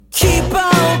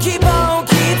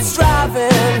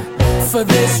for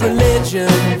this religion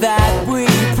that we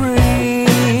preach.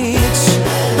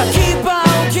 Keep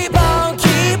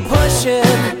pushing,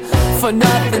 for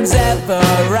nothing's ever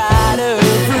out of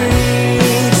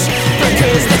reach.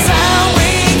 Because the town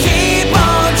we keep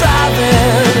on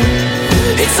driving,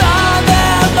 it's all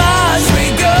that much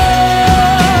we go.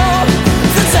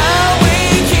 The town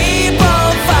we keep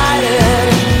on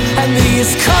fighting, and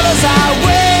these colors I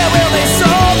wear will be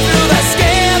sold through the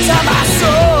skins of my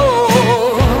soul.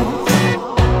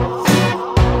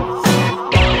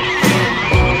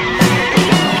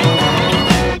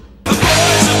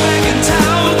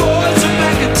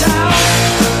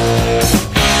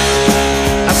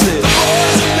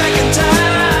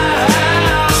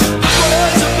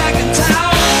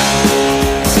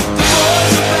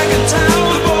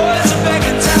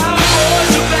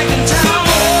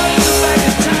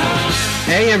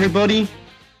 Everybody,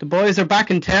 the boys are back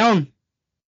in town.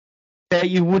 Bet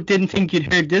you didn't think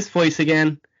you'd heard this voice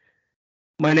again.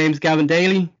 My name's Gavin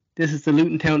Daly. This is the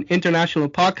Luton Town International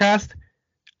Podcast,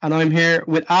 and I'm here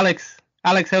with Alex.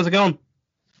 Alex, how's it going?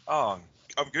 Oh,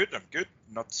 I'm good.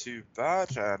 Not too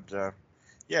bad. And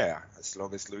yeah, as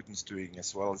long as Luton's doing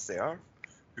as well as they are,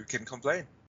 who can complain?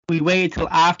 We waited till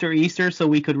after Easter so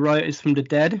we could rise from the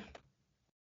dead.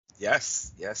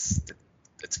 Yes.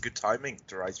 It's good timing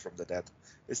to rise from the dead,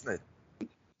 isn't it?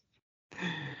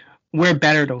 We're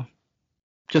better though.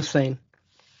 Just saying.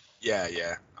 Yeah.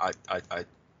 I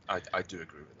do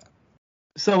agree with that.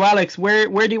 So Alex, where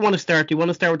do you want to start? Do you want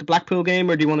to start with the Blackpool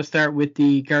game, or do you want to start with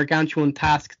the gargantuan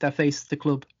task that faces the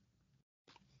club?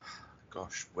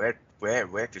 Gosh, where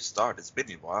to start? It's been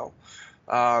a while.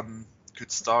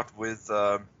 Could start with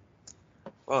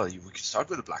we could start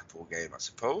with the Blackpool game, I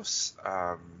suppose.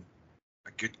 A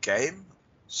good game.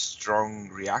 Strong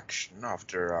reaction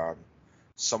after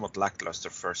somewhat lackluster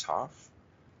first half.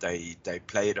 They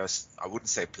played us. I wouldn't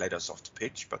say played us off the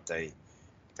pitch, but they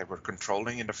were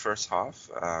controlling in the first half.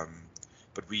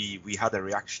 But we had a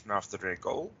reaction after their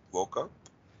goal. Woke up,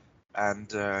 and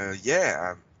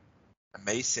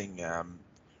amazing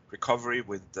recovery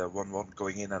with 1-1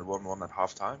 going in and 1-1 at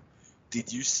halftime.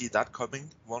 Did you see that coming?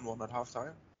 1-1 at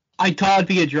halftime? I thought it'd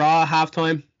be a draw at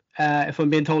halftime. If I'm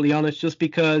being totally honest, just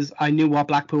because I knew what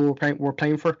Blackpool were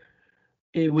playing for.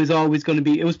 It was probably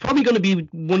going to be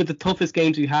one of the toughest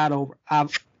games we had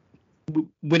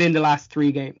within the last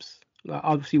three games.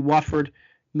 Obviously Watford,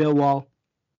 Millwall,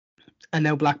 and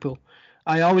now Blackpool.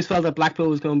 I always felt that Blackpool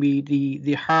was going to be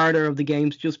the harder of the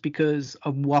games just because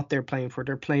of what they're playing for.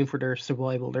 They're playing for their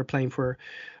survival. They're playing for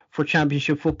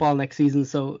championship football next season.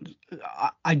 So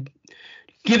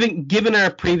Given our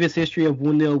previous history of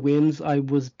 1-0 wins, I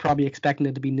was probably expecting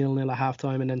it to be 0-0 at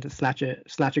halftime and then to snatch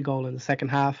a goal in the second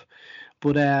half.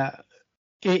 But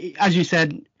as you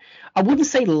said, I wouldn't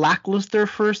say lackluster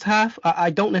first half. I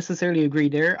don't necessarily agree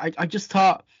there. I just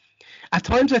thought at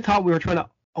times we were trying to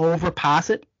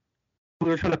overpass it. We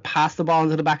were trying to pass the ball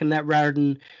into the back of the net rather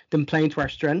than playing to our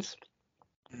strengths.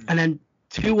 And then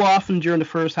too often during the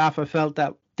first half, I felt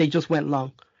that they just went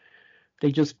long.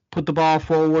 They just put the ball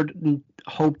forward and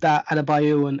hoped that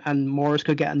Adebayo and Morris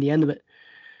could get on the end of it.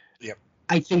 Yep.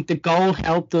 I think the goal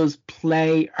helped us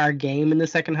play our game in the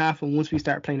second half. And once we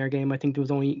started playing our game, I think there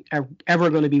was only ever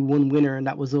going to be one winner, and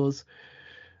that was us.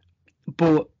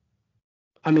 But,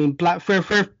 I mean,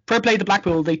 fair play to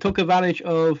Blackpool. They took advantage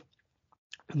of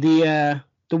the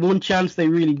one chance they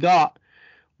really got,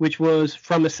 which was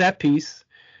from a set piece,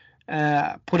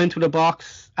 put into the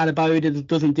box. Adebayo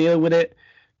doesn't deal with it.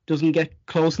 Doesn't get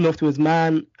close enough to his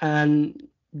man, and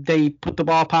they put the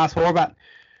ball past Horvat.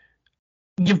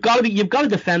 You've got to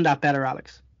defend that better,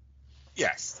 Alex.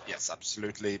 Yes,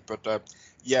 absolutely. But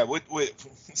with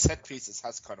set pieces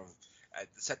has kind of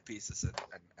set pieces and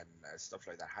stuff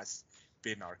like that has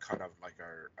been our kind of like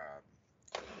our.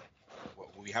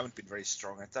 We haven't been very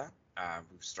strong at that.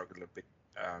 We've struggled a bit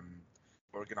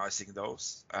organizing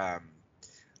those.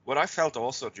 What I felt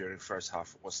also during the first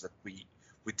half was that we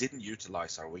didn't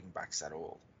utilize our wing backs at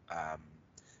all,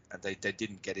 and they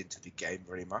didn't get into the game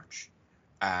very much.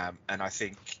 And I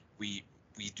think we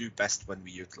do best when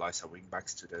we utilize our wing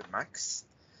backs to the max.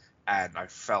 And I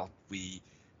felt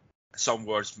some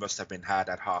words must have been had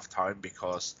at halftime,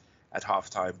 because at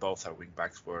halftime both our wing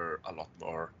backs were a lot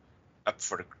more up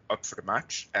for the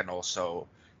match, and also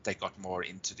they got more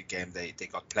into the game. They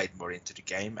got played more into the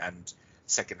game, and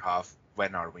second half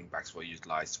when our wing backs were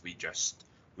utilized, we just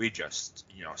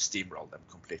steamrolled them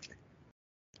completely.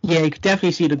 Yeah, you could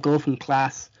definitely see the gulf in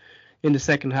class in the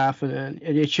second half, and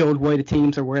it showed why the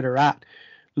teams are where they're at.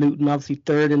 Luton obviously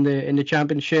third in the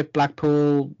championship.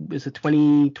 Blackpool is it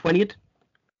 20th?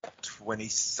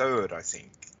 23rd, I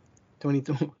think.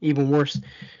 20, even worse.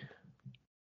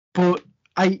 But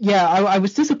I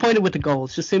was disappointed with the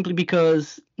goals, just simply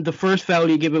because the first foul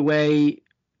you give away,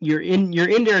 you're in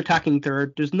their attacking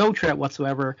third. There's no threat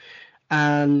whatsoever,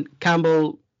 and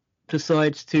Campbell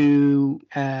decides to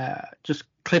just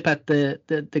clip at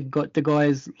the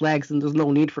guy's legs, and there's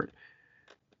no need for it.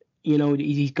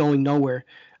 He's going nowhere.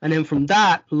 And then from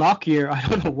that, Lockyer, I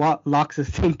don't know what Locks is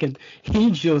thinking. He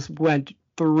just went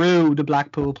through the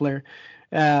Blackpool player,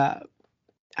 and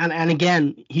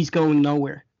again, he's going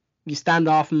nowhere. You stand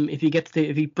off him. If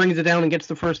he brings it down and gets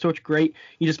the first touch, great.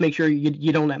 You just make sure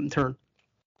you don't let him turn.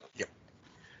 Yep.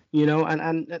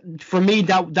 And for me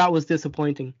that was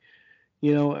disappointing.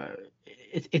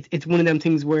 It's one of them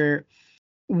things where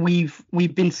we've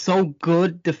been so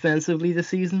good defensively this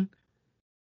season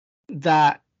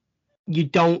that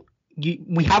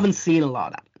we haven't seen a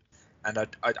lot of that. And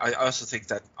I also think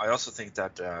that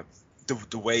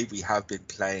the way we have been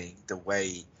playing, the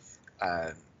way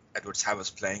Edwards have us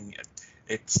playing,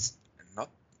 it's not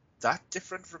that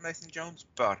different from Nathan Jones,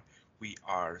 but we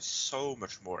are so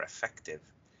much more effective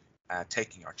at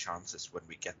taking our chances when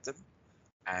we get them,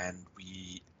 and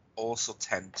we also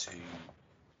tend to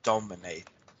dominate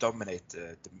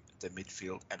the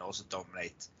midfield and also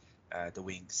dominate the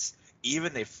wings.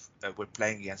 Even if we're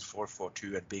playing against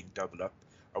 4-4-2 and being doubled up,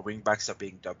 our wing backs are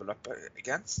being doubled up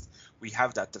against, we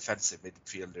have that defensive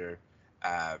midfielder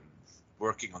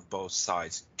working on both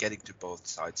sides, getting to both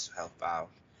sides to help out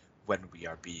when we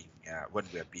are being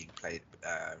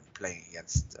playing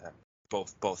against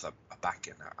both a back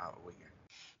and a winger.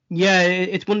 Yeah,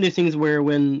 it's one of those things where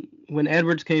when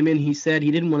Edwards came in, he said he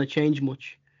didn't want to change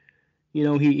much. He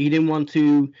didn't want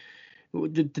to.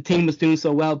 The team was doing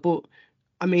so well, but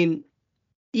I mean,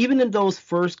 even in those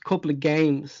first couple of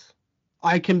games,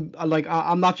 I'm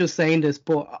not just saying this,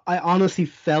 but I honestly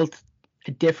felt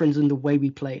a difference in the way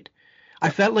we played. I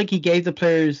felt like he gave the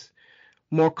players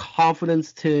more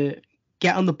confidence to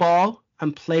get on the ball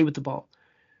and play with the ball.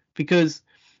 Because,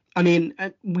 I mean,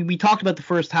 we talked about the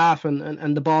first half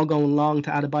and the ball going long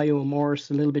to Adebayo and Morris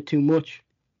a little bit too much.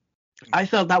 I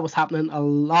felt that was happening a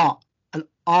lot, an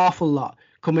awful lot,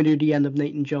 coming to the end of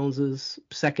Nathan Jones's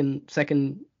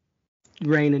second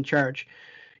reign in charge.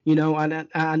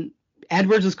 And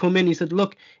Edwards has come in. He said,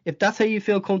 look, if that's how you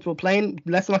feel comfortable playing,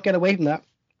 let's not get away from that.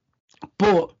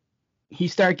 But he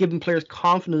started giving players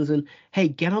confidence in, hey,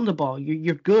 get on the ball.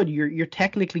 You're good. You're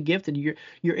technically gifted.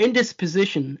 You're in this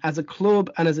position as a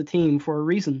club and as a team for a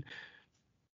reason.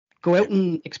 Go out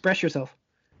and express yourself.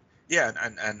 Yeah,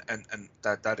 and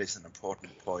that is an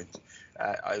important point.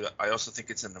 I also think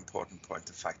it's an important point,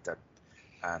 the fact that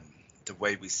the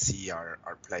way we see our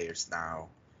players now,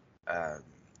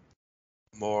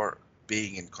 more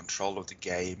being in control of the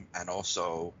game, and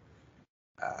also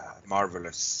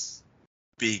Marvelous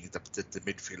being the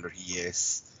midfielder he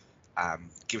is,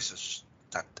 gives us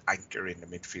that anchor in the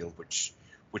midfield, which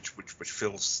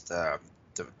fills the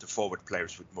forward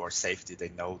players with more safety. They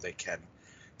know they can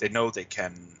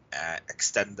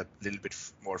extend a little bit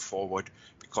more forward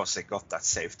because they got that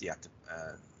safety at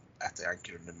the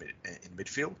anchor in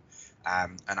midfield,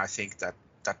 and I think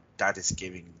that is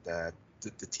giving the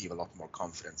team a lot more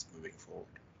confidence moving forward.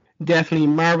 Definitely,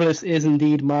 Marvelous is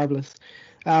indeed marvelous.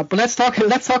 But let's talk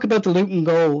about the Luton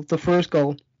goal, the first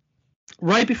goal,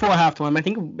 right before halftime. I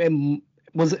think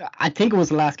it was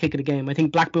the last kick of the game. I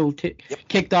think Blackpool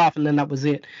kicked off, and then that was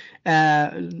it.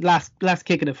 Last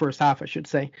kick of the first half, I should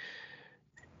say.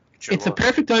 Sure. It's a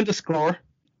perfect time to score.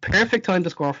 Perfect time to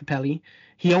score for Pelly.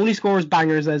 He only scores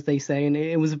bangers, as they say, and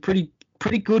it was a pretty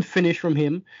good finish from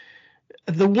him.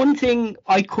 The one thing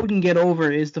I couldn't get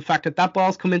over is the fact that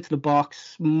ball's come into the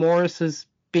box. Morris has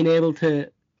been able to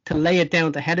lay it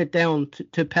down, to head it down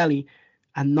to Pelly,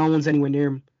 and no one's anywhere near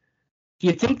him. Do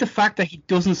you think the fact that he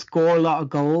doesn't score a lot of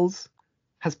goals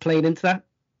has played into that?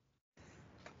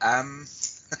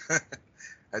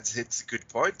 It's a good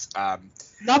point.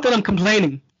 Not that I'm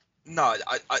complaining. No,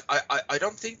 I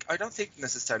don't think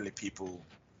necessarily people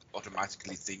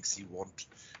automatically thinks he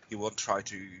won't try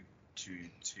to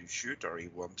shoot, or he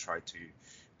won't try to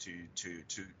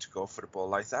go for the ball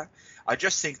like that. I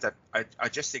just think that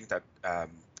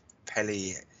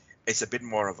Pelly is a bit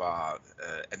more of a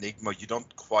enigma. You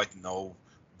don't quite know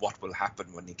what will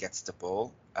happen when he gets the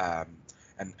ball, and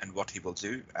what he will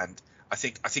do. And I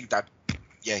think that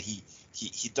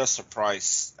he does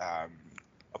surprise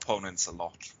opponents a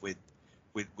lot with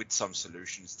some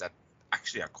solutions that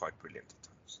actually are quite brilliant at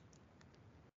times.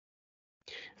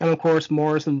 And of course,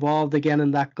 Morris involved again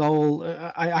in that goal.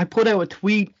 I put out a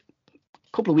tweet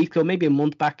a couple of weeks ago, maybe a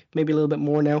month back, maybe a little bit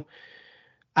more now,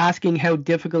 asking how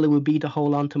difficult it would be to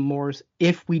hold on to Morris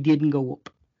if we didn't go up.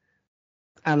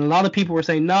 And a lot of people were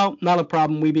saying, no, not a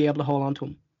problem. We'd be able to hold on to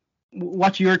him.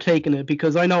 What's your take on it?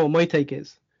 Because I know what my take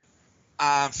is.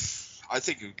 I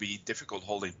think it would be difficult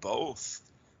holding both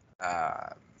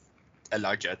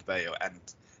Elijah Adebayo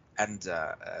and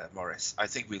Morris. I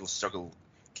think we'll struggle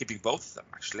keeping both of them,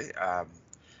 actually.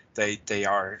 They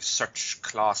are such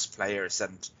class players,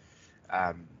 and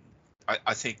I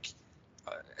think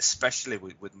especially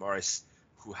with Morris,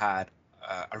 who had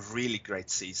a really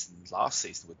great season last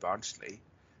season with Barnsley,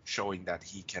 showing that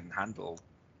he can handle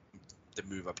the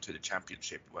move up to the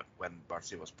Championship when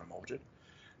Barnsley was promoted,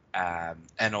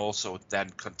 and also then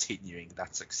continuing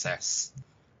that success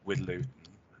with Luton.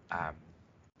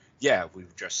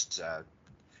 We've just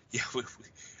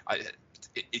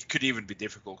it could even be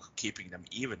difficult keeping them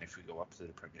even if we go up to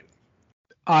the Premier League.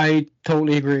 I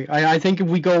totally agree. I think if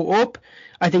we go up,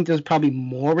 I think there's probably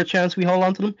more of a chance we hold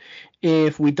on to them.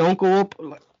 If we don't go up,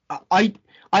 I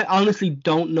honestly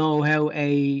don't know how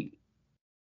a,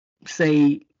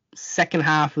 say, second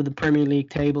half of the Premier League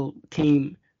table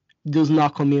team does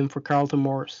not come in for Carlton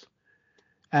Morris.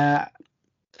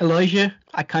 Elijah,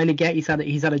 I kind of get he's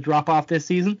had a drop off this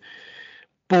season,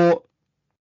 but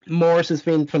Morris has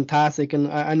been fantastic,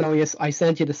 and I know, yes, I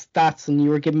sent you the stats and you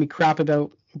were giving me crap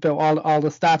about all the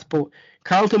stats, but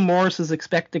Carlton Morris's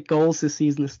expected goals this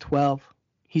season is 12.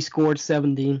 He scored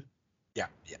 17. Yeah,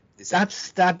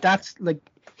 exactly. That's like,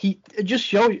 it just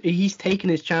shows he's taking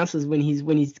his chances when he's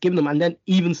giving them, and then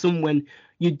even some when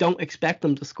you don't expect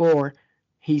him to score,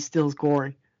 he's still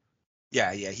scoring.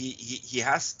 Yeah, he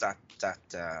has that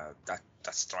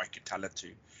striker talent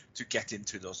to get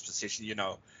into those positions.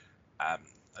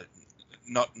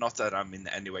 Not that I'm in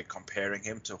any way comparing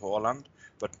him to Haaland,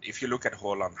 but if you look at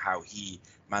Haaland, how he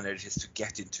manages to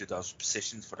get into those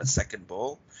positions for the second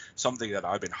ball, something that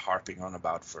I've been harping on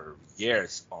about for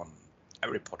years on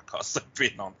every podcast I've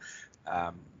been on.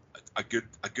 A good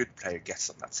player gets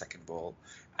on that second ball,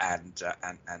 and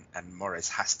Morris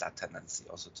has that tendency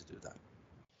also to do that.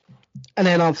 And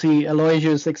then obviously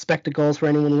Elijah's expected goals, for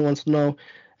anyone who wants to know.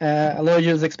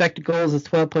 Elijah's expected goals is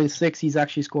 12.6. He's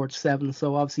actually scored 7,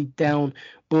 so obviously down.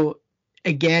 But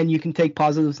again, you can take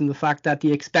positives in the fact that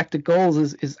the expected goals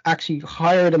is actually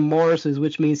higher than Morris's,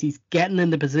 which means he's getting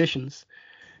into positions.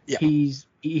 Yeah. He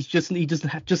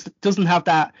doesn't have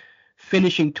that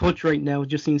finishing touch right now. It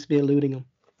just seems to be eluding him.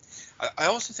 I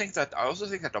also think that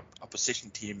opposition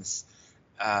teams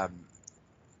are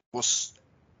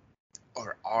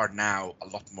now a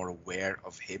lot more aware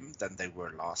of him than they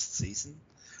were last season.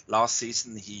 Last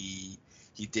season, he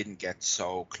didn't get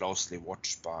so closely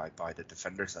watched by the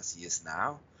defenders as he is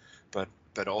now, but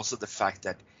also the fact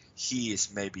that he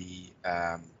is maybe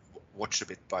watched a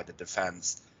bit by the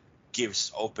defense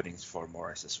gives openings for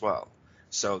Morris as well.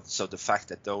 So the fact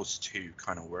that those two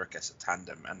kind of work as a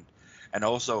tandem, and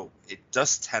also it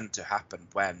does tend to happen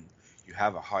when you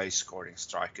have a high scoring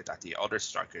striker that the other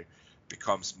striker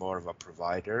becomes more of a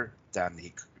provider than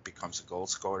he becomes a goal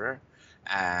scorer.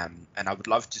 And I would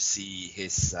love to see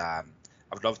his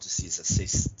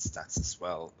assist stats as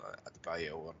well at the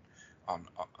bio on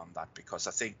that, because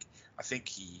I think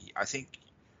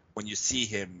when you see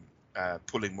him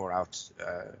pulling more out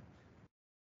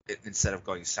instead of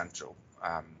going central,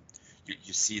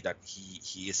 you see that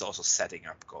he is also setting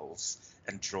up goals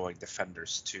and drawing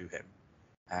defenders to him,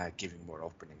 giving more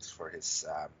openings for his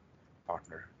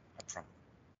partner up front.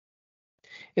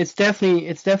 It's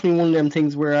definitely one of them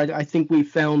things where I think we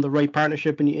found the right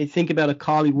partnership. And you think about a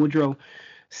Collie Woodrow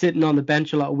sitting on the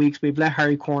bench a lot of weeks. We've let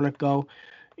Harry Cornick go.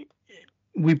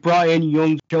 We brought in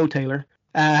young Joe Taylor,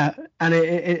 and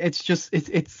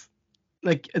it's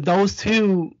like those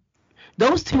two.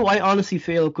 I honestly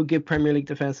feel could give Premier League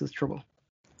defenses trouble.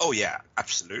 Oh yeah,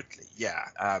 absolutely. Yeah,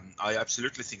 I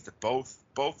absolutely think that both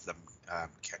of them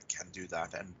can do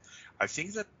that, and I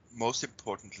think that most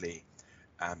importantly,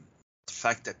 the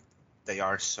fact that they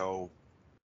are so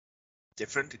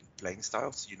different in playing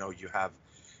styles. You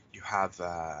have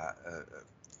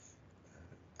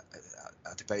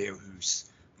Adebayo, who's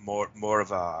more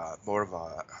of a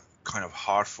kind of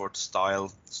Harford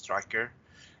style striker,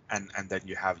 and then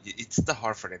you have, it's the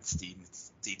Harford and Steen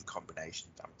combination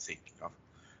that I'm thinking of,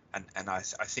 and I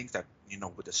think that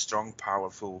with a strong,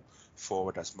 powerful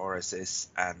forward as Morris is,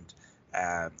 and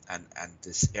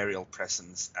this aerial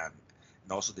presence, and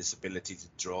also this ability to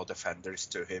draw defenders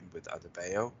to him with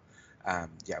Adebayo,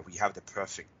 we have the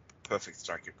perfect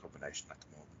striker combination at the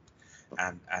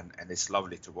moment, and it's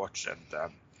lovely to watch.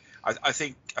 And I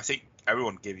think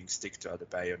everyone giving stick to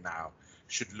Adebayo now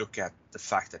should look at the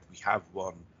fact that we have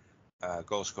one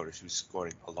goal scorer who's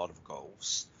scoring a lot of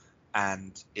goals,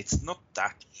 and it's not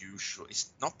that usual.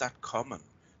 It's not that common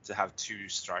to have two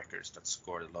strikers that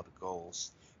scored a lot of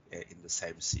goals in the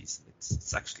same season.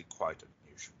 It's actually quite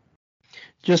unusual.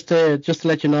 Just to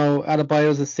let you know,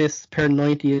 Adebayo's assists per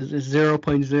 90 is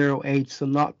 0.08, so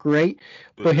not great.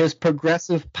 But his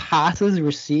progressive passes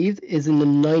received is in the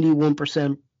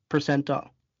 91% percentile.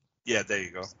 Yeah, there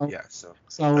you go.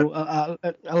 So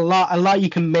a lot you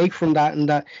can make from that, and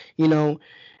that, you know,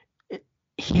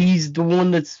 he's the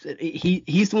one that's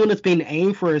being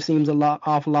aimed for. It seems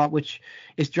awful lot, which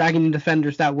is dragging the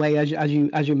defenders that way, as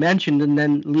you mentioned, and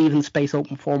then leaving space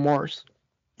open for Morris.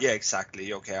 Yeah,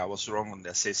 exactly. Okay, I was wrong on the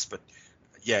assist, but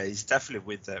yeah, he's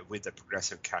definitely with the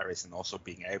progressive carries and also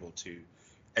being able to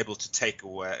take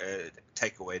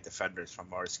away defenders from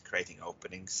Morris, creating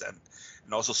openings and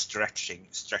also stretching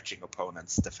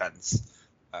opponents' defense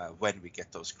when we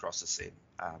get those crosses in,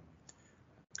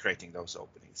 creating those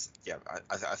openings. Yeah,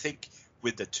 I think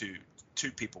with the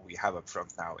two people we have up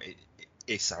front now,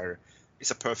 it's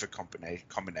a perfect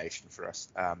combination for us.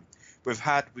 We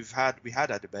had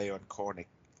Adebayo and Cornick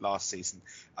last season.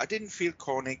 I didn't feel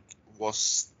Cornick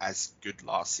was as good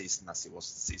last season as he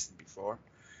was the season before.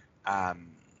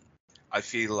 I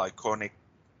feel like Cornick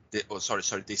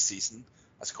this season,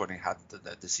 as Cornick had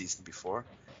the season before.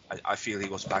 I feel he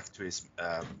was back to his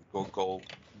goal,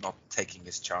 not taking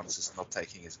his chances, not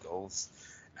taking his goals,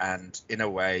 and in a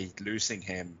way, losing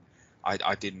him,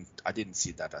 I didn't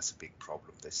see that as a big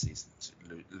problem this season.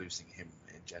 Losing him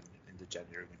in the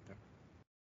January window.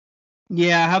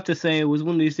 Yeah, I have to say it was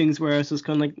one of these things where I was just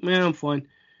kind of like, man, I'm fine.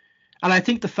 And I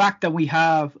think the fact that we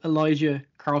have Elijah,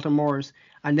 Carlton Morris,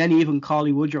 and then even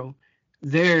Collie Woodrow,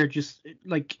 they're just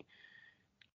like,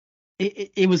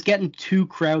 it was getting too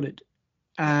crowded.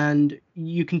 And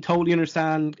you can totally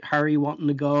understand Harry wanting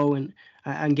to go and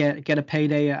get a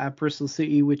payday at Bristol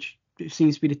City, which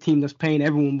seems to be the team that's paying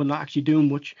everyone but not actually doing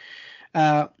much.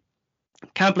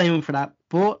 Can't blame him for that.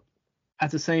 But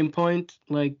at the same point,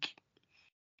 like,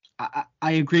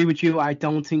 I agree with you. I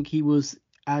don't think he was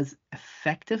as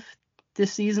effective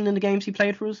this season in the games he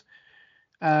played for us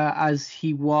as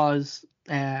he was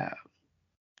in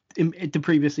the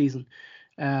previous season.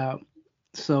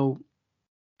 So,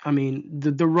 I mean,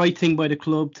 the right thing by the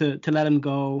club to let him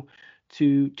go,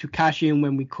 to cash in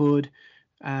when we could,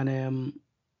 and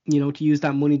to use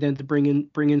that money then to bring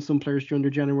in some players during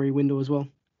the January window as well.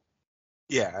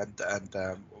 Yeah,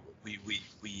 and we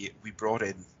brought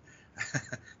in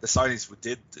the signings we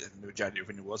did in the January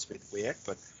window was a bit weird,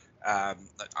 but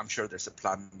I'm sure there's a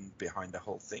plan behind the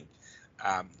whole thing.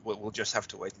 We'll just have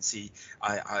to wait and see.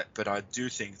 But I do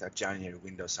think that January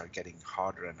windows are getting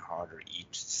harder and harder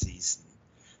each season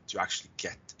to actually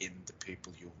get in the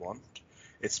people you want.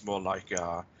 It's more like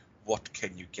what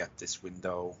can you get this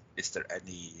window? Is there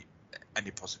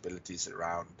any possibilities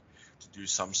around to do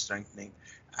some strengthening?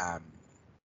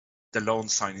 The loan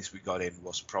signings we got in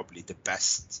was probably the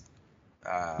best.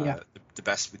 The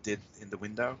best we did in the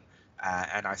window,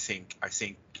 and I think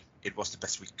it was the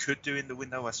best we could do in the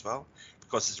window as well,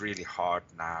 because it's really hard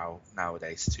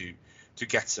nowadays to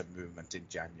get some movement in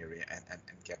January and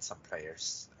get some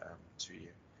players to you.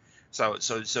 So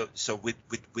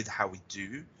with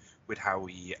how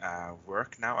we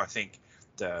work now, I think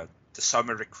the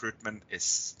summer recruitment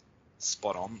is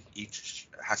spot on.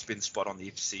 Has been spot on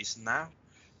each season now,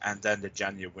 and then the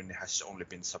January window has only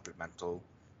been supplemental.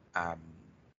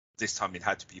 This time it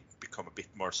had to become a bit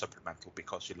more supplemental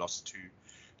because you lost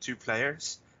two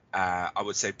players. I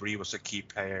would say Bree was a key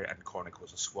player and Cornick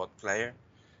was a squad player.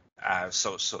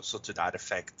 So to that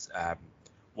effect,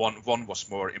 one was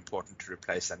more important to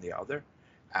replace than the other,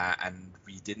 and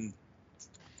we didn't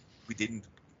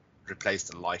replace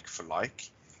the like for like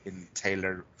in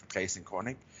Taylor replacing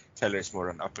Cornick. Taylor is more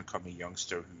an up and coming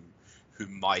youngster who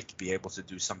might be able to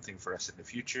do something for us in the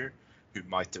future, who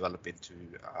might develop into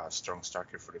a strong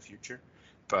striker for the future,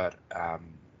 but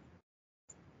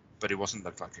it wasn't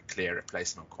like a clear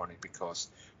replacement on Cornick because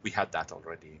we had that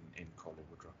already in Collie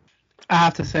Woodrow. I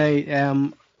have to say,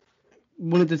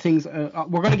 one of the things we're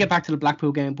going to get back to the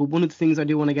Blackpool game, but one of the things I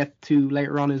do want to get to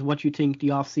later on is what you think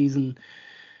the off-season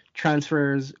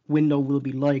transfers window will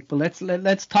be like. But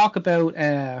let's talk about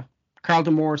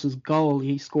Carlton Morris's goal.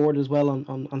 He scored as well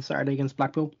on Saturday against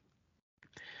Blackpool.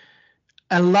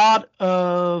 A lot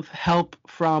of help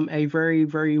from a very,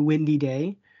 very windy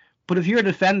day. But if you're a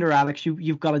defender, Alex,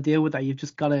 you've got to deal with that.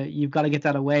 You've got to get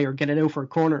that away or get it out for a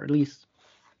corner at least.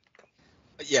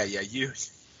 Yeah. You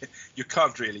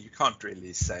can't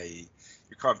really say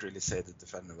the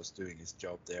defender was doing his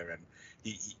job there, and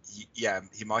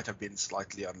he might have been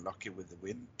slightly unlucky with the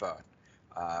wind, but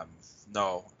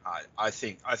no, I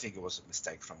think it was a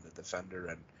mistake from the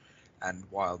defender, and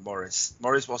while Morris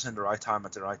was in the right time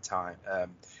at the right time,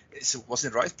 was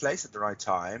in the right place at the right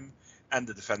time, and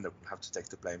the defender would have to take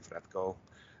the blame for that goal.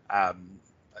 I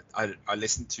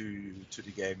listened to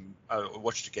the game,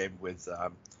 watched the game with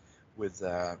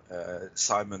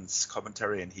Simon's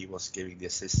commentary, and he was giving the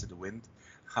assist to the wind.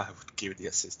 I would give the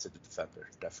assist to the defender,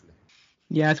 definitely.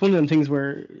 Yeah, it's one of them things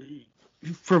where,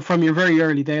 from your very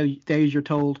early days, you're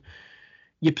told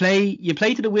you play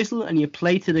to the whistle and you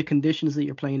play to the conditions that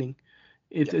you're playing in.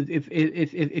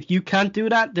 If you can't do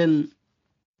that, then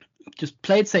just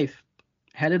play it safe.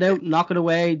 Head it out, knock it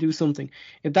away, do something.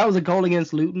 If that was a goal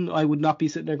against Luton, I would not be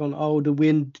sitting there going, oh, the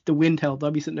wind helped.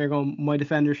 I'd be sitting there going, my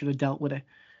defender should have dealt with it.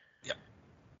 Yeah.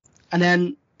 And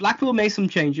then Blackpool made some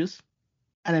changes.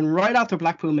 And then right after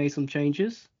Blackpool made some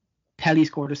changes, Pelly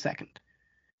scored a second.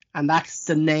 And that's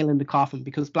the nail in the coffin,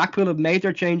 because Blackpool have made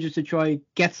their changes to try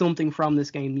get something from this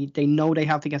game. They know they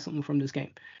have to get something from this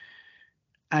game.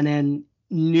 And then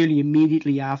nearly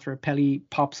immediately after, Pelly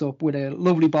pops up with a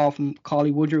lovely ball from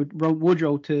Collie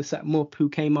Woodrow to set him up, who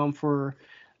came on for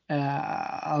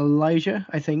Elijah,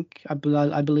 I think. I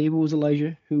believe it was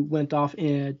Elijah, who went off.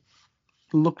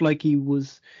 Looked like he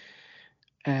was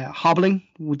hobbling.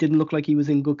 Didn't look like he was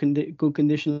in good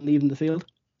condition leaving the field.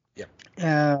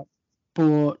 Yeah.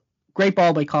 But great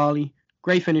ball by Collie,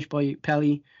 great finish by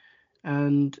Pelly,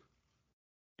 and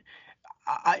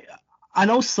I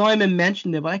know Simon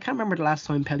mentioned it, but I can't remember the last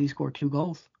time Pelly scored 2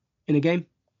 goals in a game.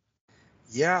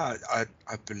 Yeah, I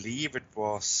believe it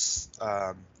was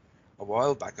a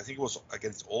while back. I think it was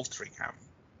against Alteringham,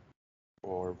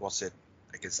 or was it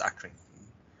against Accrington?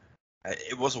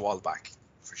 It was a while back,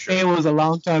 for sure. It was a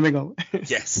long time ago.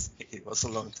 Yes, it was a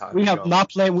long time we ago.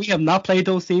 We have not played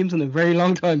those teams in a very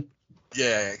long time.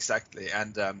 Yeah, exactly.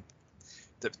 And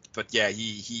but yeah,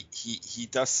 he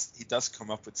does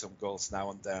come up with some goals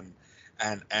now and then,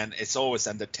 and it's always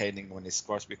entertaining when he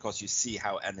scores, because you see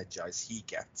how energized he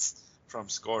gets from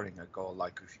scoring a goal.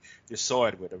 Like you saw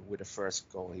it with the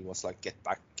first goal, he was like, get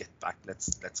back,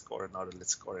 let's score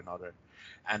another.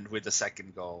 And with the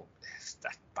second goal,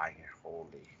 that banger,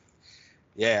 holy,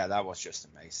 yeah, that was just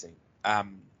amazing. I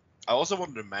also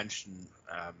wanted to mention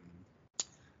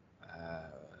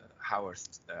Howard,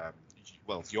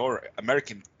 your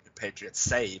American Patriots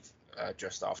save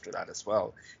just after that as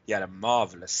well. He had a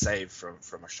marvelous save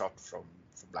from a shot from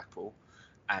Blackpool,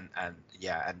 and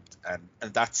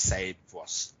that save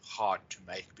was hard to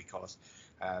make, because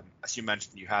as you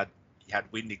mentioned, you had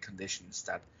windy conditions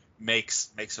that makes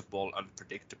a ball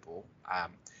unpredictable.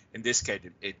 In this case,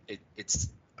 it's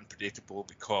unpredictable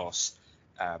because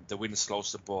the wind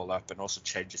slows the ball up and also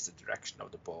changes the direction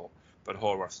of the ball. But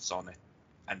Horvath was on it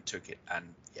and took it,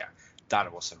 and yeah,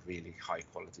 that was a really high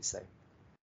quality save.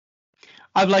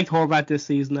 I've liked Horvath this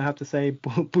season, I have to say,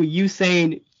 but you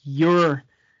saying you're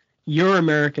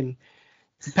American,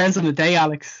 depends on the day,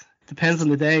 Alex. Depends on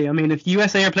the day. I mean, if the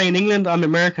USA are playing England, I'm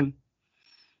American.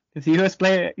 If the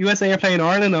USA are playing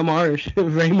Ireland, I'm Irish.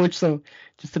 Very much so.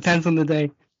 Just depends on the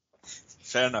day.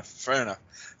 Fair enough.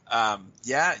 I'd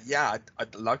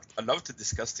love to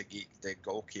discuss the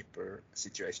goalkeeper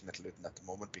situation at Luton at the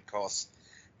moment, because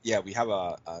we have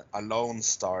a lone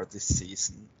star this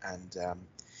season, and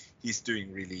he's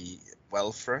doing really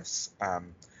well for us.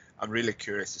 I'm really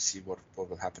curious to see what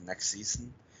will happen next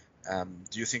season.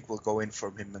 Do you think we'll go in for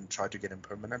him and try to get him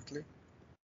permanently?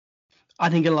 I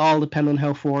think it'll all depend on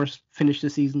how Forest finish the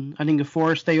season. I think if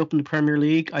Forest stay up in the Premier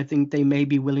League, I think they may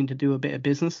be willing to do a bit of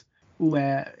business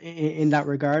in that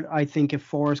regard. I think if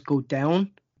Forest go down,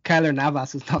 Keylor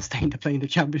Navas is not staying to play in the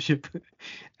Championship,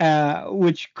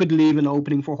 which could leave an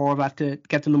opening for Horvath to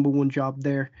get the number 1 job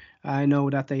there. I know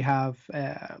that they have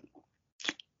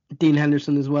Dean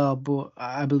Henderson as well, but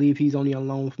I believe he's only on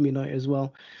loan from United as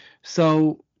well.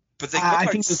 So, but they got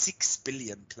like 6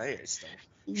 billion players, though.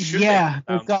 Should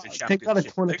they've got a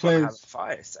ton of players. Have a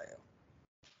fire sale.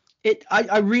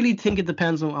 I really think it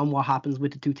depends on what happens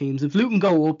with the two teams. If Luton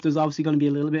go up, there's obviously going to be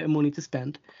a little bit of money to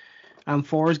spend. And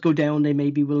Forest go down, they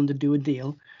may be willing to do a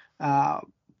deal.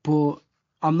 But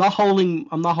I'm not holding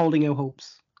out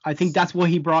hopes. I think that's why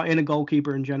he brought in a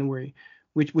goalkeeper in January,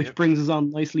 which brings us on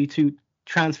nicely to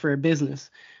transfer business.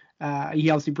 He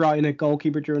obviously brought in a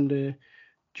goalkeeper during the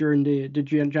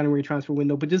January transfer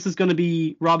window, but this is going to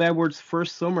be Rob Edwards'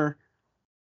 first summer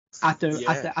at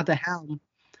the helm.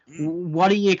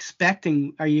 What are you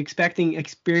expecting? Are you expecting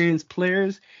experienced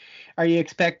players? Are you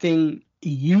expecting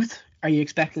youth? Are you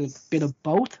expecting a bit of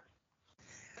both?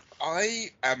 I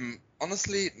am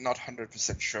honestly not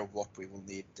 100% sure what we will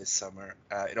need this summer.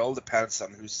 It all depends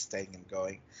on who's staying and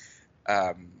going.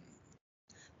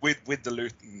 With the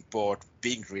Luton board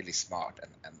being really smart,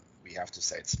 and we have to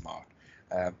say it's smart,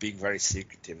 being very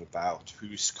secretive about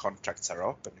whose contracts are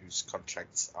up and whose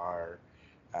contracts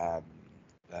um,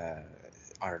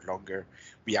 longer.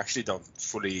 We actually don't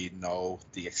fully know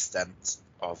the extent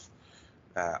of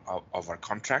our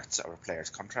contracts, our players'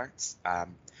 contracts.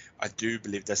 I do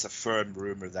believe there's a firm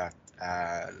rumor that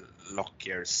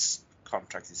Lockyer's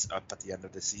contract is up at the end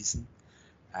of the season,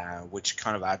 which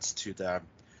kind of adds to the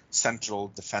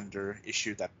central defender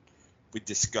issue that we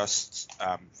discussed.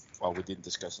 Well, we didn't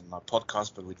discuss on our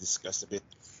podcast, but we discussed a bit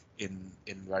in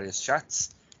various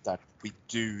chats that we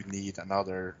do need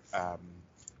another,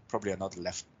 probably another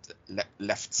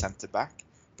left centre back.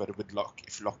 But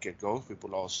if Lockyer goes, we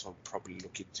will also probably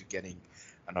look into getting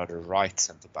another right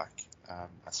centre back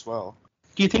as well.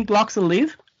 Do you think Locks will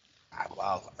leave?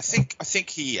 Well, I think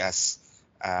he as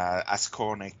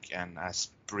Cornick and as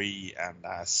Bree and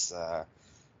as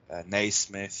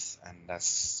Naismith and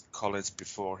as Collins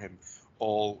before him,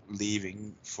 all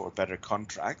leaving for better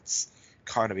contracts,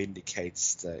 kind of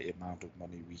indicates the amount of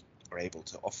money we are able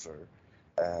to offer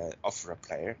a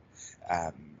player.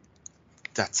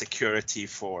 That security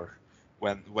for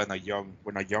when a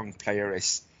young player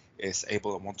is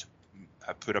able and want to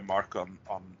put a mark on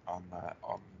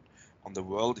the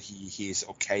world, he is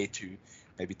okay to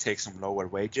maybe take some lower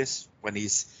wages. When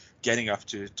he's getting up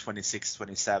to 26,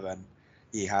 27,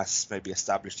 he has maybe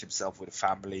established himself with a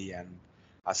family and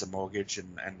has a mortgage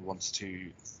and wants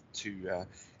to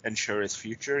ensure his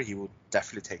future. He would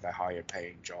definitely take a higher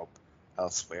paying job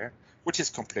elsewhere, which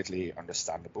is completely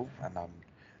understandable, and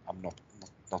I'm not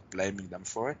blaming them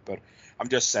for it. But I'm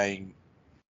just saying,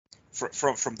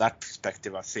 from that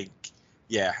perspective, I think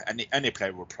any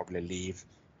player will probably leave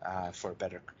for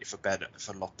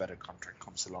a lot better contract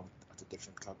comes along at a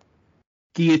different club.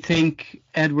 Do you think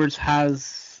Edwards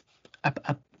has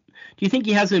do you think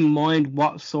he has in mind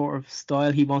what sort of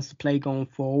style he wants to play going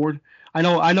forward? I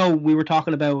know we were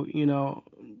talking about,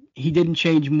 he didn't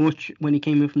change much when he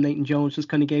came in from Nathan Jones, just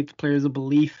kind of gave the players a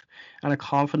belief and a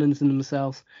confidence in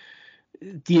themselves.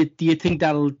 Do you think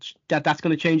that's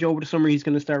going to change over the summer? He's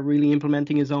going to start really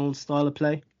implementing his own style of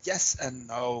play? Yes and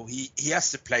no. He has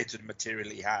to play to the material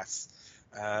he has.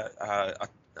 A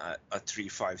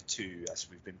 3-5-2, as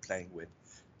we've been playing with,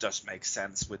 does make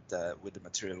sense with the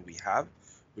material we have,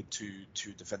 with two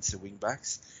defensive wing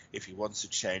backs. If he wants to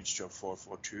change to a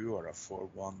 4-4-2 or a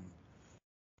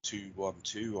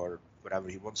 4-1-2-1-2 or whatever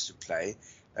he wants to play,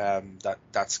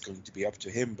 that's going to be up to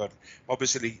him. But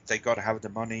obviously they got to have the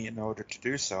money in order to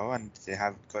do so, and they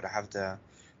have got to have the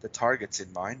targets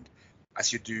in mind.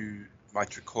 As you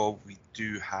might recall, we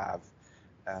do have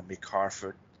Mick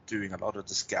Harford doing a lot of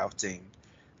the scouting.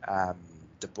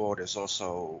 The board is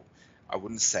also, I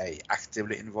wouldn't say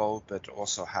actively involved, but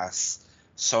also has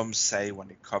some say when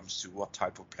it comes to what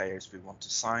type of players we want to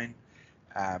sign.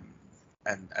 And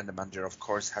the manager, of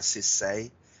course, has his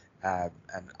say. And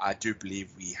I do believe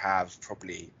we have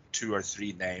probably 2 or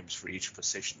 3 names for each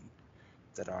position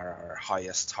that are our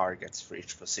highest targets for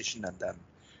each position, and then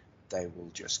they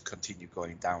will just continue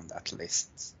going down that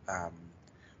list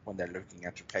when they're looking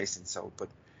at replacing. So, but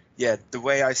yeah, the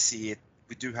way I see it,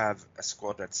 we do have a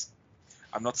squad that's,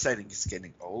 I'm not saying it's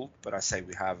getting old, but I say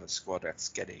we have a squad that's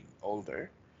getting older.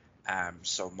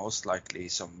 So most likely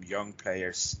some young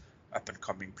players, up and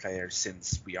coming players,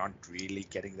 since we aren't really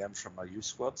getting them from our youth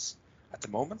squads at the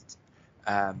moment,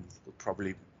 will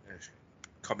probably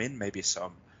come in. Maybe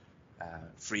some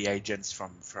free agents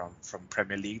from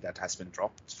Premier League that has been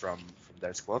dropped from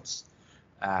their squads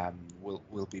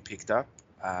will be picked up.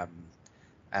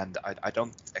 And I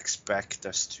don't expect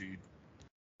us to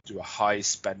do a high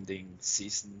spending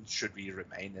season should we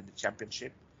remain in the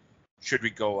Championship. Should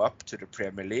we go up to the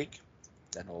Premier League,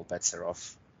 then all bets are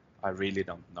off. I really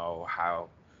don't know how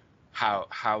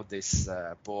this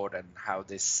board and how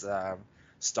this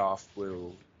staff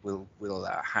will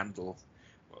handle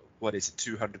what is it,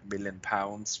 £200 million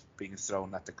being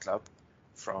thrown at the club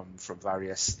from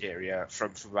various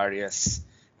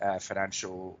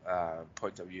financial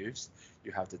point of views.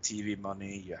 You have the TV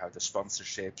money, you have the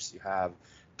sponsorships, you have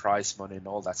prize money and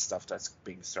all that stuff that's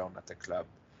being thrown at the club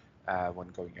when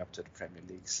going up to the Premier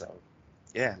League. So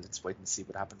yeah, let's wait and see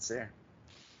what happens there.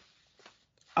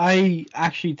 I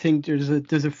actually think there's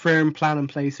a firm plan in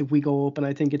place if we go up, and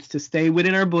I think it's to stay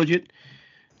within our budget,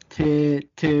 to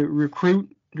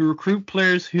recruit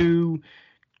players who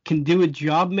can do a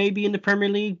job maybe in the Premier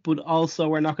League, but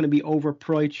also are not going to be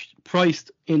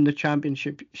overpriced in the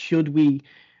Championship should we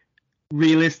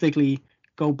realistically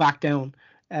go back down.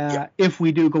 If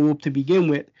we do go up to begin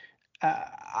with,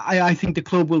 I think the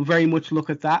club will very much look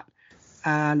at that.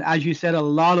 And as you said, a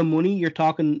lot of money. You're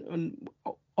talking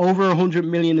over 100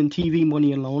 million in TV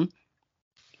money alone.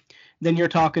 then you're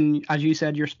talking, as you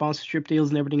said, your sponsorship deals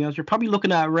and everything else. You're probably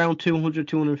looking at around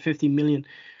 250 million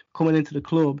coming into the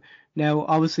club. Now,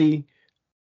 obviously,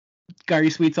 Gary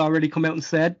Sweet's already come out and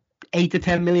said 8 to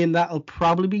 10 million that'll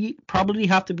probably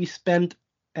have to be spent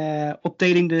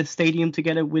updating the stadium to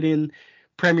get it within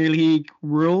Premier League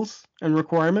rules and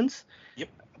requirements. Yep.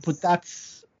 But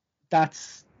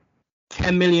that's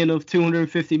 10 million of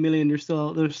 250 million. There's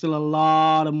still a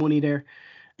lot of money there.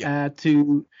 Yep.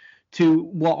 To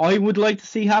what I would like to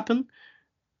see happen,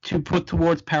 to put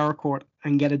towards Power Court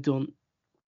and get it done.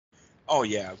 Oh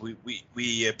yeah, but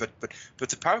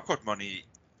the Power Court money,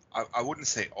 I wouldn't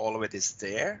say all of it is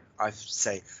there. I'd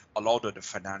say a lot of the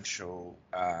financial,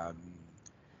 a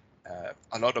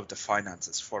lot of the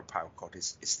finances for Power Court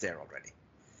is there already.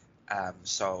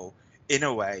 So in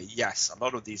a way, yes, a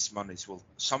lot of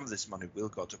some of this money will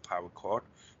go to Power Court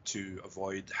to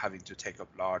avoid having to take up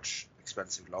large,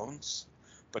 expensive loans.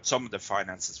 But some of the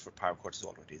finances for Power Court is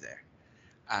already there.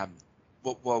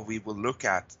 What we will look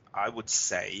at, I would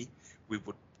say, we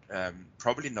would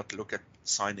probably not look at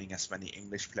signing as many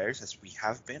English players as we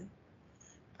have been,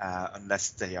 unless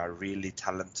they are really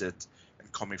talented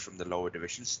and coming from the lower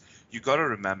divisions. You got to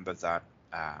remember that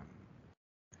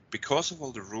because of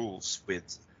all the rules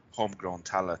with homegrown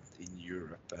talent in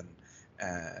Europe, and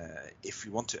if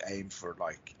you want to aim for,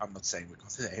 like, I'm not saying we're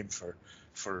going to aim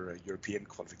for European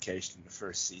qualification in the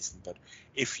first season, but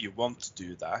if you want to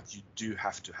do that, you do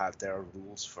have to have, there are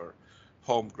rules for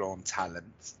homegrown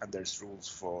talent, and there's rules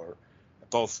for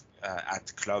both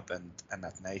at club and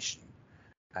at nation.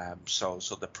 So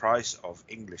the price of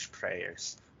English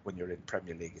players when you're in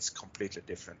Premier League is completely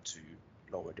different to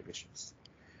lower divisions.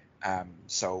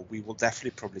 So we will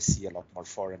definitely probably see a lot more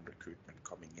foreign recruitment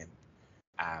coming in,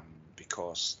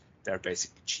 because they're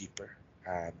basically cheaper,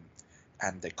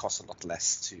 and they cost a lot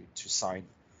less to sign.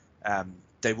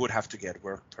 They would have to get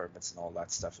work permits and all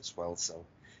that stuff as well. So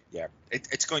yeah,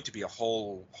 it's going to be a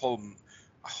whole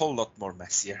lot more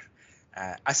messier,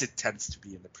 as it tends to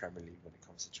be in the Premier League when it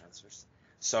comes to transfers.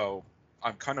 So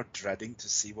I'm kind of dreading to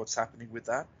see what's happening with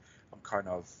that. I'm kind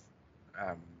of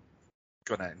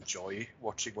gonna enjoy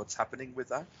watching what's happening with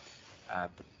that.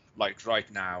 But like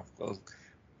right now, well,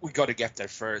 we got to get there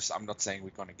first. I'm not saying we're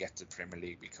going to get to Premier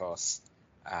League because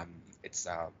it's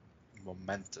a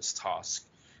momentous task.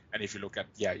 And if you look at,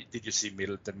 did you see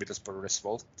the Middlesbrough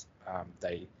result?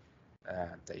 They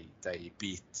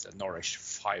beat Norwich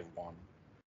 5-1,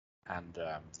 and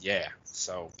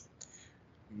so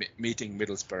meeting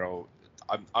Middlesbrough,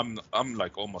 I'm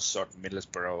like almost certain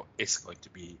Middlesbrough is going to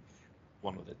be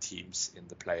one of the teams in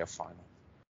the playoff final,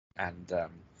 and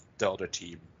the other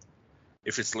team,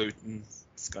 if it's Luton,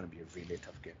 it's going to be a really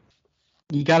tough game.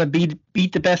 You got to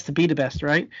beat the best to be the best,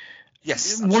 right?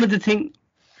 Yes. One of the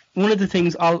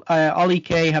things, Ollie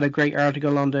Kay had a great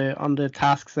article on the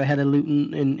tasks ahead of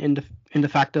Luton in the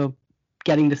fact of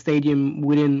getting the stadium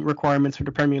within requirements for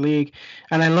the Premier League,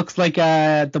 and it looks like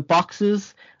the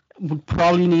boxes would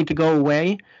probably need to go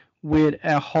away, with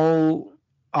the whole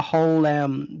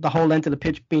length of the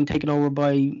pitch being taken over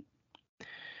by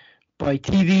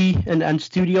TV and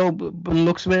studio. But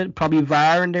looks of it, probably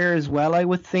VAR in there as well, I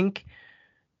would think.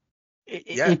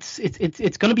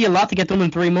 It's going to be a lot to get done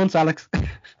in 3 months, Alex.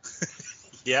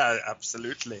 Yeah,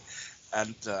 absolutely.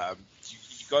 And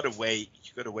you got to weigh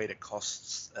the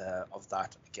costs of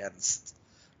that against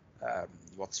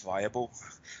what's viable.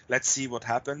 Let's see what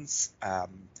happens.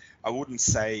 I wouldn't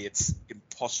say it's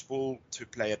impossible to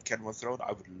play at Kenworth Road.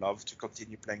 I would love to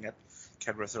continue playing at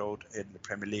Kenworth Road in the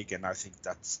Premier League, and I think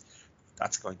that's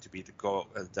going to be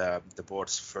the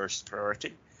board's first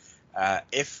priority.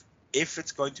 If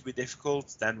it's going to be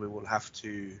difficult, then we will have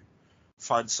to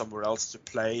find somewhere else to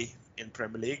play in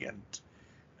Premier League, and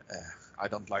I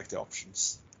don't like the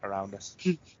options around us.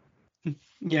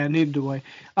 Yeah, neither do I.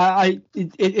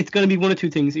 It's going to be one of two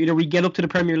things. Either we get up to the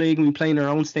Premier League and we play in our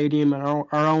own stadium and our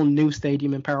own new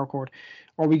stadium in Power Court,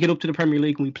 or we get up to the Premier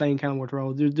League and we play in Kenilworth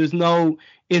Road. There's no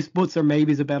ifs, buts, or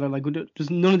maybes about it. Like, there's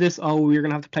none of this. Oh, we're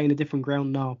going to have to play in a different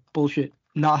ground. No, bullshit.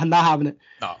 Not having it.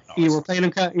 No. Either we're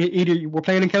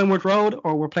playing in Kenilworth Road,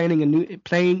 or we're playing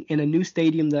in a new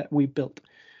stadium that we built.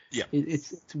 Yeah,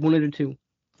 it's one of the two.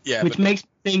 Yeah, which makes me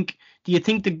think. Do you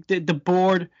think the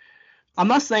board? I'm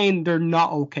not saying they're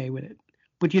not okay with it,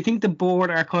 but do you think the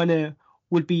board are kind of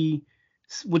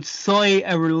would sigh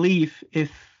a relief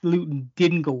if Luton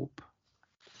didn't go up?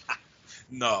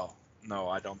 No,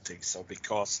 I don't think so,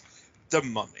 because the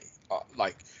money,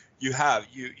 like you have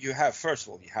first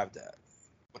of all, you have the,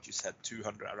 what you said,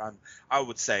 200 around. I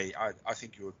would say I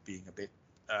think you were being a bit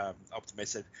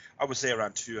optimistic. I would say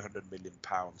around £200 million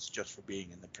just for being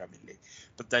in the Premier League.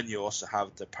 But then you also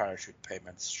have the parachute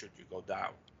payments should you go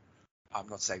down. I'm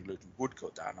not saying Luton would go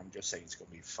down. I'm just saying it's going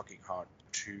to be fucking hard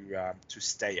to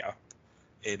stay up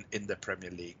in the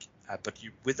Premier League. But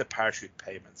with the parachute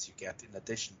payments you get, in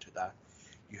addition to that,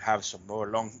 you have some more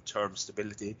long-term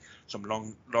stability, some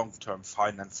long-term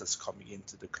finances coming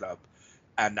into the club.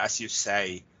 And as you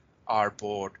say, our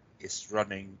board is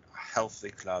running a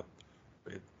healthy club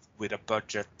with a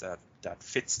budget that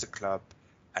fits the club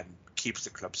and keeps the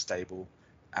club stable.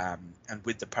 And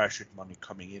with the parachute money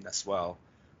coming in as well,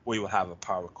 we will have a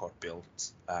power court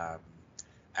built,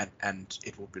 and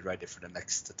it will be ready for the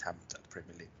next attempt at the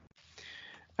Premier League.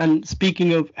 And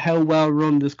speaking of how well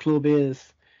run this club is,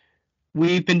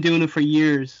 we've been doing it for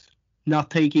years, not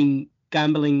taking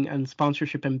gambling and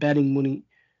sponsorship and betting money.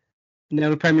 Now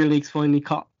the Premier League's finally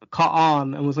caught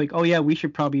on and was like, oh yeah, we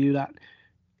should probably do that.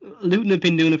 Luton have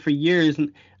been doing it for years,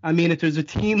 and I mean, if there's a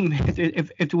team,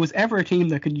 if there was ever a team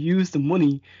that could use the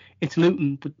money, it's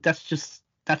Luton. But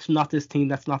that's not this team,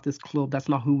 that's not this club, that's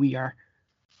not who we are.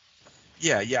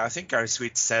 Yeah, I think Gary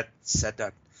Sweet said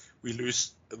that we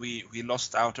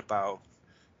lost out about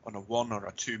on a £1 or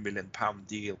a £2 million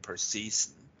deal per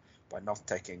season by not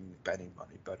taking betting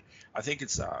money. But I think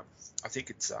it's a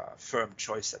firm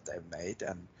choice that they've made,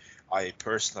 and I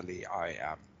personally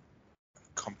am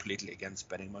completely against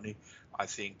betting money. I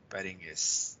think betting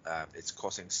is it's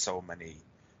causing so many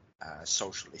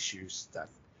social issues that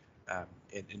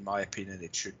in my opinion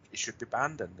it should be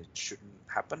banned, and it shouldn't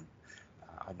happen.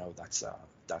 I know that's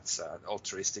an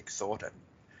altruistic thought, and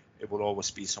it will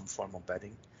always be some form of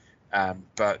betting.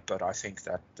 But I think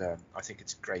that I think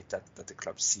it's great that the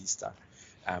club sees that.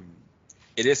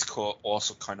 It is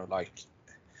also kind of like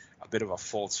a bit of a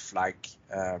false flag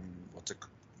what the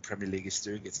Premier League is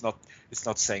doing. It's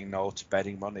not saying no to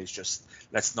betting money. It's just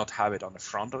let's not have it on the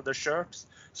front of the shirt.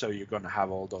 So you're going to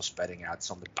have all those betting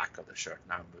ads on the back of the shirt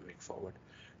now moving forward.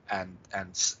 And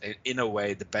in a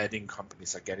way, the betting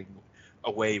companies are getting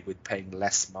away with paying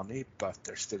less money, but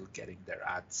they're still getting their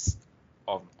ads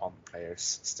on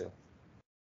players still.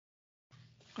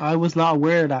 I was not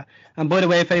aware of that. And by the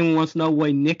way, if anyone wants to know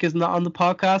why Nick is not on the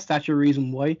podcast, that's your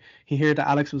reason why. He heard that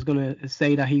Alex was going to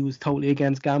say that he was totally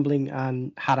against gambling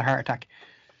and had a heart attack.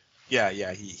 Yeah,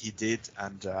 he did,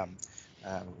 and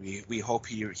we hope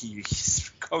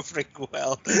he's recovering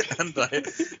well. And I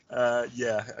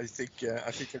think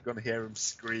I'm going to hear him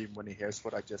scream when he hears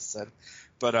what I just said.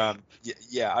 But I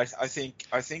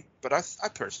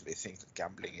personally think that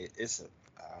gambling is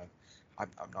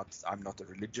I'm not a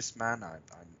religious man.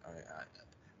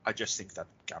 I just think that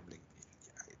gambling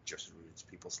it just ruins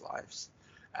people's lives.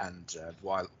 And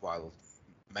while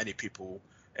many people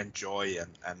enjoy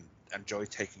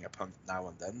taking a punt now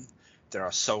and then, there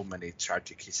are so many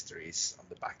tragic histories on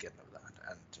the back end of that.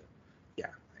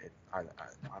 And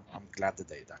I'm glad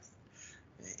that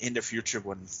in the future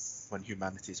when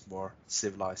humanity is more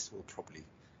civilized, we'll probably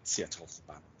see a total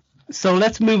ban. So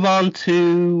let's move on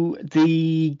to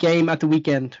the game at the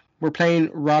weekend. We're playing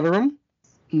Rotherham,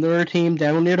 another team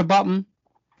down near the bottom.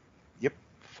 Yep.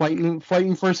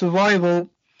 Fighting for survival.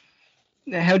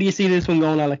 How do you see this one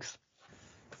going, Alex?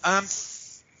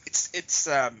 It's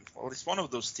one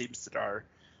of those teams that are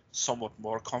somewhat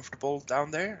more comfortable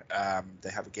down there. They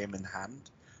have a game in hand,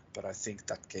 but I think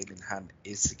that game in hand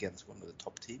is against one of the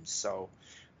top teams, so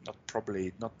not probably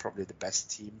the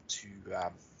best team to.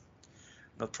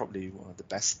 Not probably one of the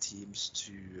best teams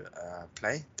to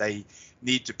play. They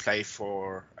need to play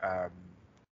for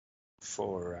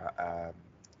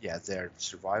their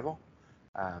survival.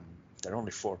 They're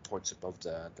only 4 points above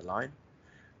the line,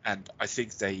 and I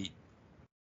think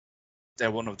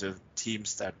they're one of the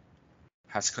teams that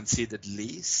has conceded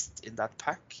least in that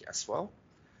pack as well.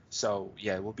 So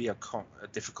yeah, it will be a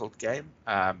difficult game.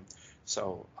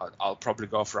 So I'll probably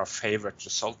go for our favorite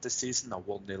result this season, a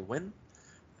 1-0 win.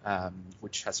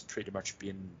 Which has pretty much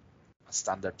been a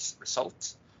standard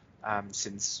result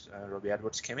since Robbie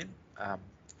Edwards came in.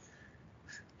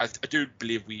 I do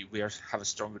believe we have a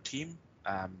stronger team,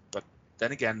 but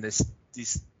then again,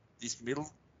 these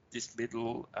middle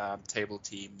table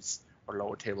teams or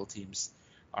lower table teams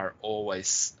are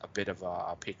always a bit of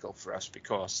a pickle for us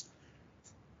because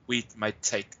we might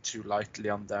take too lightly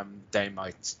on them. They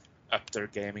might up their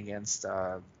game against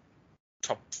a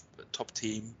top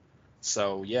team.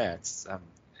 So yeah, it's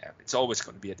always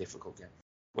going to be a difficult game.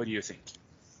 What do you think?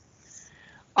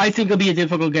 I think it'll be a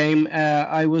difficult game.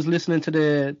 I was listening to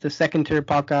the second tier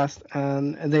podcast,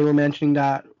 and they were mentioning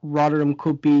that Rotherham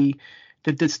could be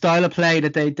the style of play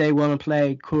that they want to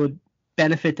play could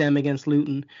benefit them against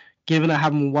Luton. given I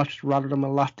haven't watched Rotherham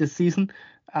a lot this season.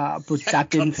 But that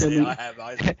didn't fill me. I have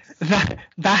either.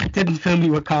 that didn't fill me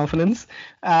with confidence.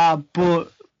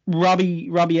 But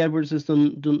Robbie Edwards has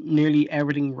done nearly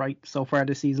everything right so far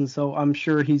this season. So I'm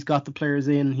sure he's got the players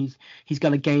in. He's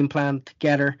got a game plan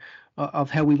together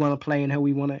of how we want to play and how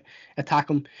we want to attack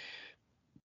them.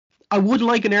 I would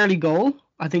like an early goal.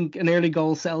 I think an early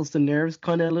goal settles the nerves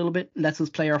kind of a little bit, lets us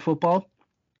play our football.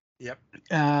 Yep.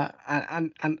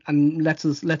 And lets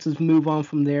us move on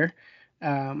from there.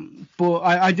 But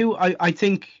I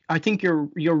think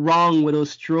you're wrong with us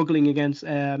struggling against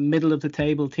middle of the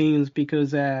table teams,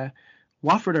 because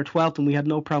Watford are 12th and we had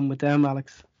no problem with them,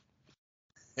 Alex.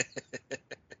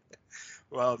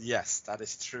 Well, yes, that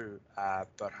is true.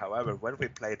 But however, when we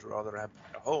played Rotherham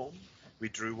at home, we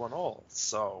drew 1-1.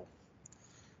 So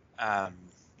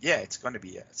yeah, it's going to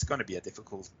be a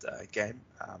difficult game.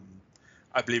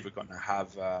 I believe we're going to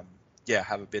have a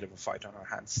bit of a fight on our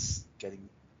hands getting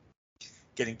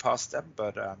past them,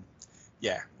 but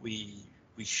yeah, we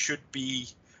should be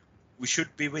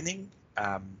winning.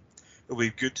 It'll be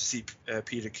good to see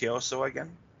Peter Kioso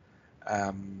again,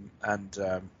 and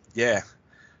yeah,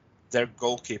 their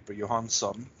goalkeeper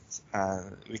Johansson,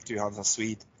 Victor Johansson,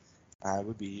 Swede,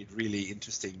 would be really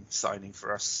interesting signing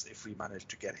for us if we manage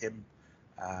to get him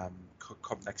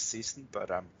come next season. But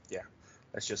yeah,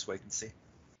 let's just wait and see.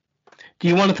 Do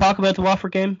you want to talk about the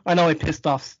Watford game? I know I pissed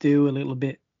off Stu a little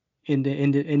bit in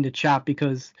the chat,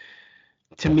 because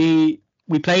to me,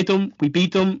 we played them, we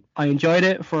beat them, I enjoyed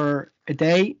it for a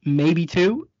day, maybe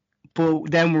two,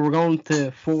 but then we were going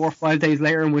to 4 or 5 days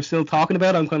later and we're still talking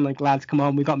about it. I'm kind of like, lads, come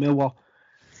on, we got Millwall.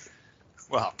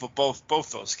 Well, but both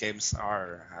those games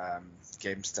are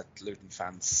games that Luton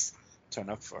fans turn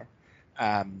up for.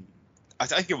 I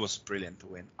think it was brilliant to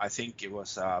win. I think it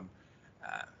was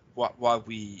while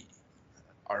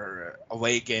our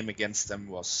away game against them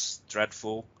was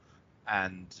dreadful,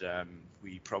 and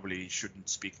we probably shouldn't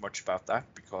speak much about that,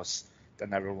 because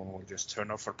then everyone will just turn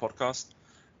off our podcast.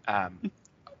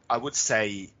 I would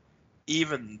say,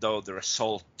 even though the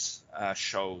result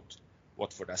showed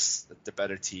Watford as the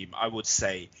better team, I would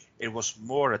say it was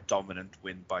more a dominant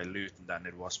win by Luton than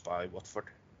it was by Watford,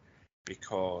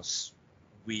 because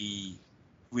we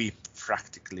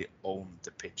practically owned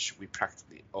the pitch. We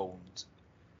practically owned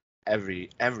every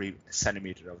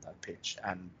centimeter of that pitch,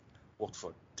 and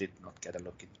Watford did not get a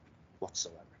look in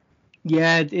whatsoever.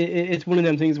 Yeah, it's one of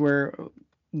them things where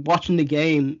watching the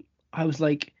game, I was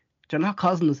like, they're not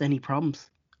causing us any problems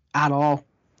at all.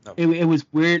 No. It was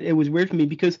weird. It was weird for me,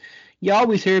 because you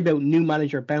always hear about new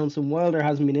manager bouncing. Wilder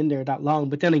hasn't been in there that long,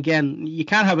 but then again, you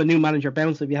can't have a new manager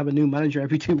bounce if you have a new manager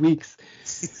every 2 weeks.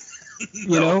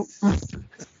 You know.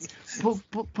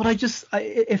 But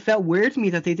it felt weird to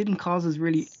me that they didn't cause us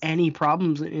really any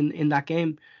problems in that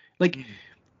game. Like,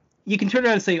 you can turn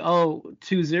around and say, oh,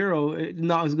 2-0,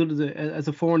 not as good as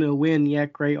a 4-0 win. Yeah,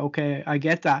 great, okay, I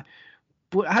get that.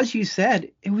 But as you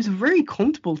said, it was a very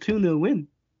comfortable 2-0 win.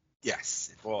 Yes,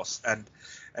 it was. And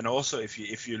also,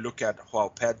 if you look at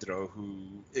João Pedro, who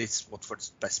is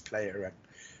Watford's best player, and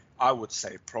I would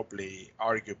say probably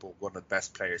arguable one of the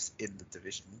best players in the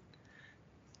division,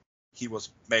 he was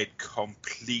made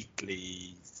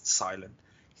completely silent.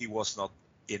 He was not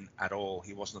in at all.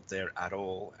 He was not there at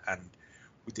all, and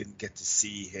we didn't get to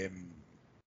see him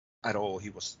at all. He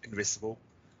was invisible,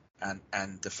 and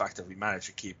the fact that we managed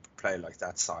to keep play like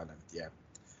that silent, yeah,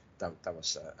 that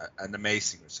was an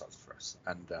amazing result for us.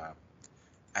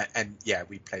 And yeah,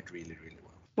 we played really, really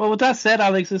well. Well, with that said,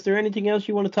 Alex, is there anything else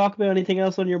you want to talk about? Anything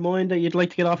else on your mind that you'd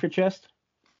like to get off your chest?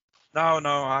 No,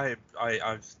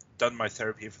 I've done my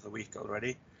therapy for the week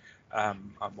already.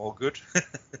 I'm all good.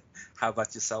 How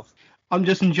about yourself? I'm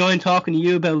just enjoying talking to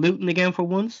you about Luton again for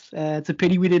once. It's a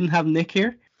pity we didn't have Nick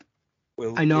here.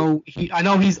 I know he's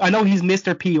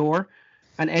Mr. PR,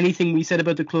 and anything we said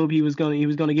about the club, he was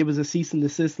going to give us a cease and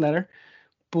desist letter.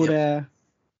 But yep.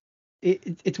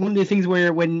 It's one of the things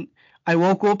where when I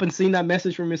woke up and seen that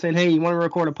message from him saying, "Hey, you want to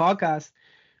record a podcast?"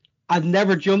 I've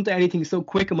never jumped to anything so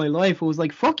quick in my life. It was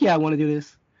like, fuck yeah, I want to do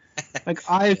this. Like,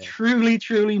 I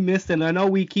truly missed it. And I know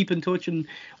we keep in touch and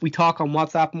we talk on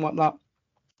WhatsApp and whatnot.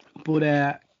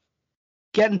 But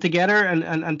getting together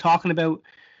and talking about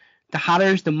the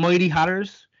Hatters, the mighty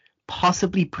Hatters,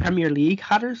 possibly Premier League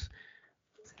Hatters,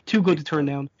 too good to turn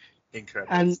down.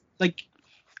 Incredible. And, like,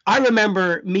 I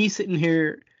remember me sitting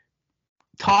here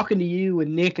talking to you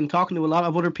and Nick and talking to a lot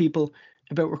of other people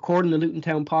about recording the Luton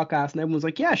Town podcast, and everyone's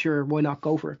like, yeah, sure, why not,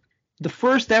 go for it. The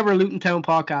first ever Luton Town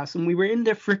podcast, and we were in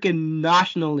the freaking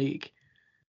National League.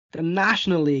 The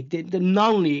National League, the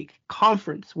non-league,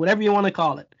 conference, whatever you want to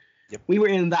call it. Yep. We were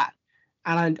in that.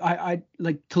 And I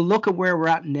like to look at where we're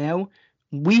at now.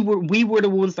 We were the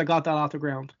ones that got that off the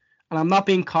ground. And I'm not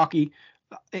being cocky.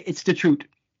 It's the truth.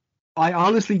 I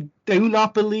honestly do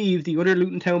not believe the other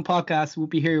Luton Town podcasts would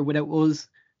be here without us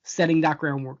setting that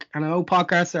groundwork. And I know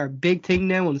podcasts are a big thing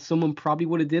now, and someone probably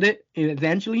would have did it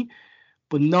eventually,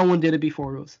 but no one did it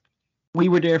before us. We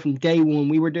were there from day one.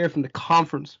 We were there from the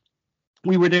conference.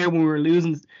 We were there when we were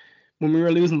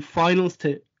losing finals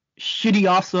to shitty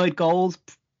offside goals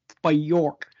by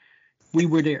York. We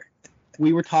were there.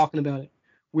 We were talking about it.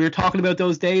 We were talking about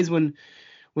those days when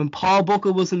Paul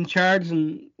Buckle was in charge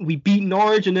and we beat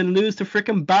Norwich and then lose to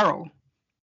frickin' Barrow.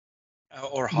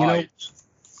 Or Hyde.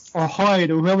 Or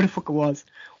Hyde, or whoever the fuck it was.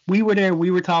 We were there. We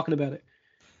were talking about it.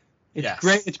 It's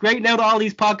great. It's great now that all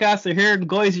these podcasts are here.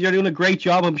 Guys, you're doing a great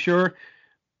job, I'm sure.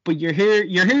 But you're here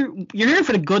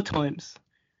for the good times.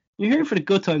 You're here for the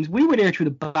good times. We were there through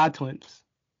the bad times.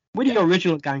 We're the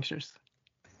original gangsters.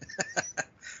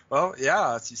 Well,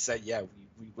 yeah, as you say, yeah,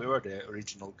 we were the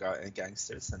original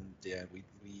gangsters, and yeah,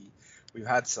 we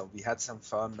had some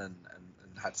fun and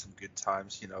had some good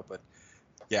times, you know. But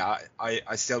yeah,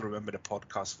 I still remember the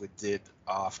podcast we did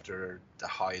after the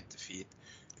Hyde defeat,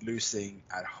 losing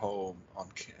at home on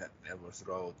Kenilworth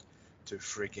Road to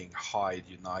freaking Hyde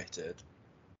United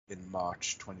in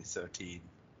March 2013.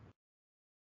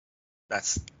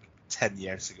 That's 10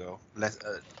 years ago,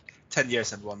 10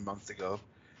 years and 1 month ago.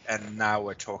 And now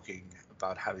we're talking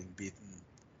about having beaten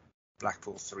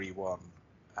Blackpool 3-1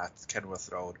 at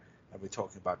Kenilworth Road. And we're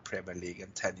talking about Premier League.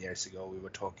 And 10 years ago, we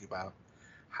were talking about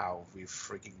how we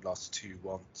freaking lost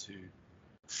 2-1 to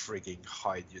freaking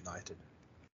Hyde United.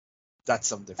 That's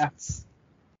some difference.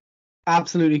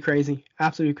 Absolutely crazy.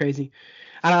 Absolutely crazy.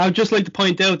 And I would just like to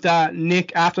point out that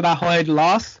Nick, after that Hyde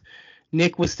loss,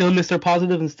 Nick was still Mr.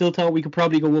 Positive and still thought we could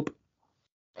probably go up.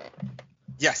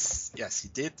 Yes, he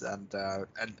did, and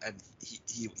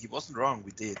he wasn't wrong.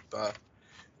 We did, but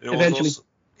eventually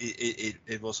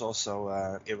it was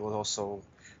also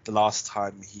the last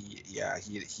time he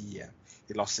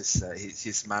lost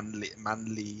his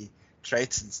manly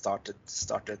traits and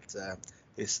started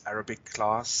his Arabic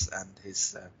class and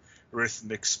his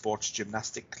rhythmic sports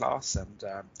gymnastic class, and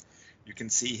you can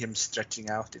see him stretching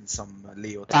out in some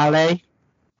leotard. Ballet.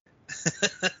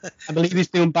 I believe he's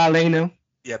doing ballet now.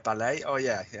 Yeah, ballet. Oh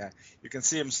yeah. You can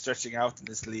see him stretching out in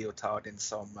this leotard in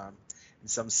some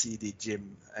seedy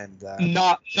gym, and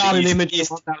not an image I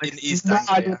want. In East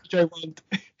Anglia.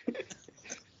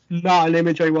 Not an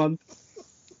image I want.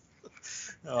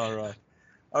 All right.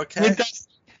 Okay.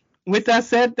 With that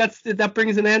said, that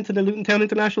brings an end to the Luton Town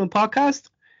International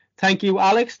Podcast. Thank you,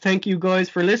 Alex. Thank you, guys,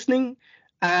 for listening,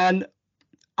 and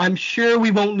I'm sure we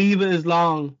won't leave it as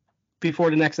long before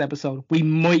the next episode. We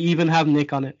might even have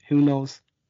Nick on it. Who knows?